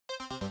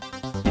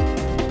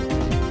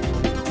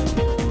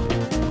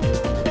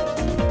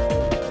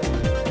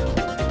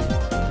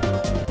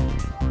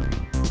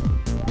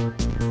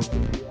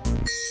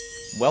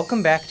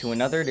Welcome back to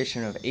another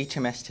edition of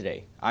HMS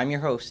Today. I'm your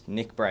host,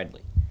 Nick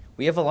Bradley.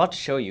 We have a lot to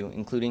show you,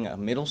 including a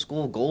middle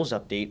school goals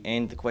update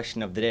and the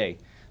question of the day.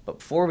 But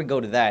before we go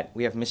to that,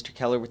 we have Mr.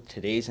 Keller with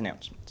today's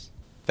announcements.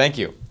 Thank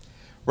you.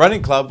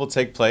 Running Club will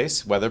take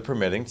place, weather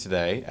permitting,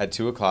 today at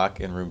 2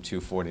 o'clock in room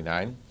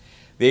 249.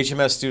 The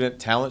HMS Student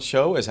Talent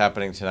Show is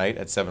happening tonight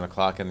at 7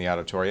 o'clock in the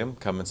auditorium.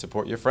 Come and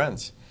support your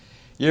friends.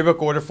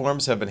 Yearbook order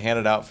forms have been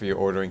handed out for your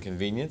ordering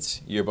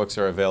convenience. Yearbooks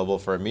are available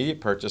for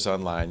immediate purchase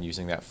online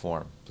using that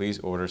form. Please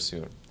order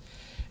soon.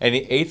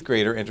 Any 8th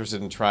grader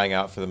interested in trying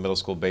out for the middle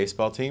school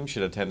baseball team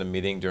should attend a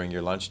meeting during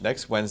your lunch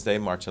next Wednesday,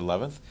 March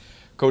 11th.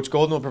 Coach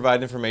Golden will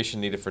provide information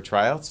needed for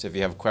tryouts. If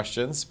you have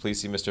questions, please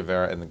see Mr.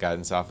 Vera in the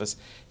guidance office.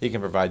 He can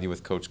provide you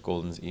with Coach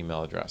Golden's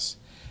email address.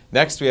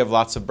 Next, we have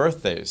lots of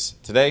birthdays.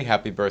 Today,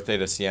 happy birthday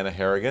to Sienna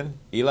Harrigan,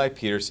 Eli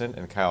Peterson,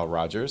 and Kyle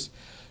Rogers.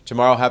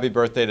 Tomorrow, happy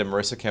birthday to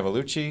Marissa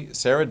Camalucci,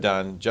 Sarah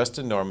Dunn,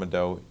 Justin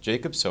Normando,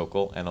 Jacob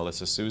Sokol, and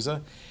Alyssa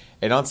Souza.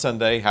 And on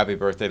Sunday, happy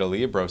birthday to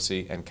Leah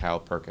Brosi and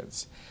Kyle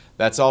Perkins.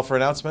 That's all for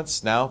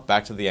announcements. Now,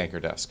 back to the anchor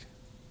desk.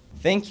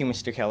 Thank you,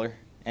 Mr. Keller.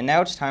 And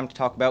now it's time to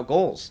talk about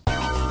goals.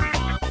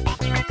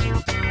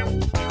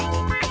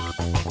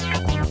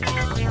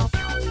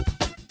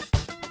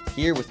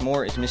 Here with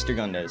more is Mr.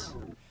 Gundez.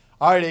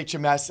 All right,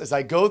 HMS, as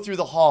I go through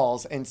the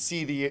halls and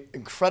see the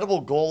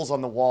incredible goals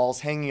on the walls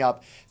hanging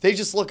up, they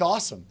just look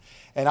awesome.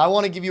 And I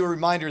want to give you a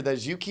reminder that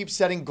as you keep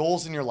setting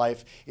goals in your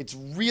life, it's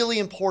really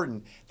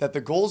important that the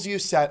goals you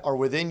set are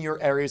within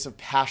your areas of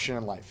passion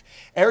in life.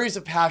 Areas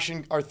of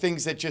passion are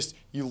things that just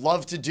you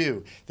love to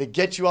do, that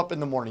get you up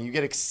in the morning. You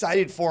get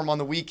excited for them on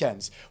the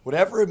weekends.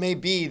 Whatever it may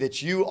be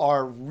that you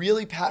are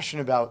really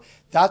passionate about,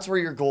 that's where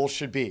your goals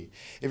should be.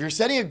 If you're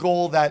setting a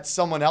goal that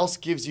someone else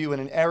gives you in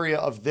an area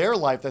of their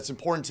life that's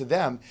important to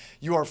them,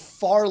 you are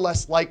far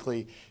less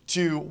likely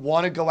to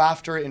want to go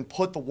after it and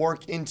put the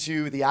work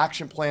into the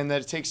action plan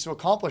that it takes to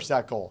accomplish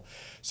that goal.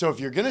 So if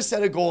you're going to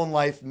set a goal in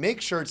life,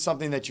 make sure it's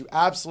something that you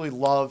absolutely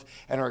love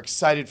and are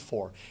excited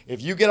for.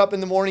 If you get up in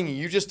the morning and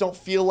you just don't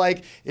feel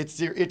like it's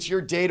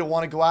your day to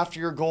want to go after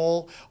your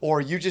goal,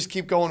 or you just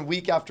keep going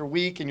week after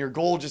week and your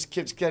goal just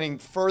keeps getting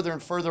further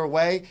and further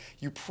away,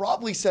 you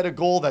probably set a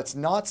goal that's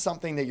not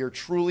something that you're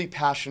truly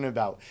passionate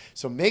about.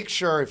 So make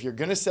sure if you're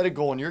going to set a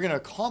goal and you're going to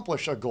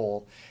accomplish a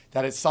goal,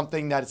 that it's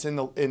something that's in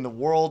the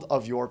world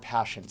of your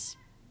passions.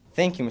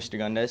 Thank you, Mr.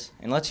 Gundez.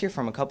 And let's hear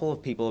from a couple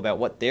of people about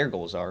what their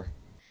goals are.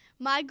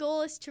 My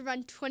goal is to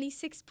run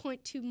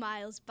 26.2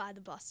 miles by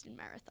the Boston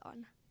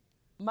Marathon.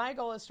 My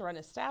goal is to run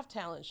a staff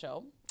talent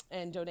show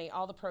and donate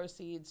all the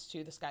proceeds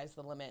to the Sky's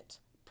the Limit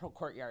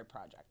Courtyard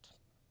project.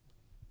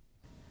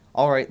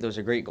 All right, those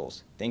are great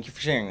goals. Thank you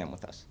for sharing them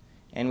with us.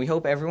 And we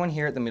hope everyone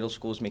here at the middle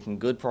school is making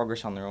good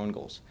progress on their own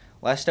goals.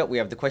 Last up, we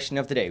have the question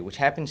of the day, which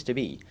happens to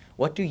be,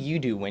 what do you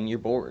do when you're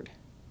bored?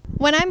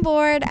 When I'm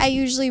bored, I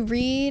usually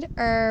read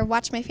or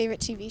watch my favorite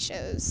TV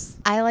shows.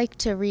 I like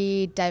to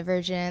read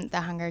Divergent,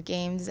 The Hunger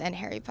Games, and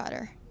Harry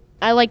Potter.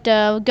 I like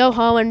to go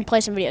home and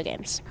play some video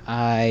games.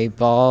 I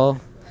ball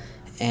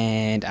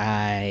and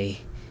I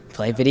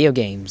play video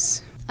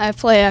games. I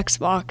play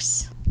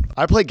Xbox.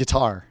 I play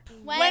guitar.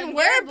 When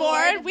we're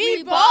bored,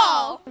 we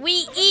ball.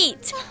 We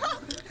eat.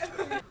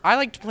 I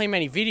like to play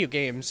many video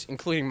games,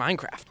 including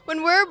Minecraft.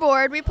 When we're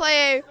bored, we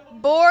play a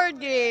board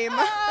game.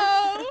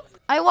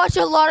 I watch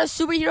a lot of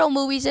superhero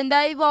movies, and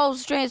that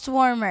involves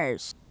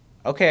Transformers.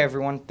 Okay,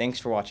 everyone, thanks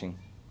for watching.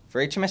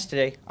 For HMS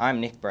Today, I'm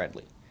Nick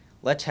Bradley.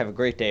 Let's have a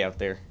great day out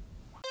there.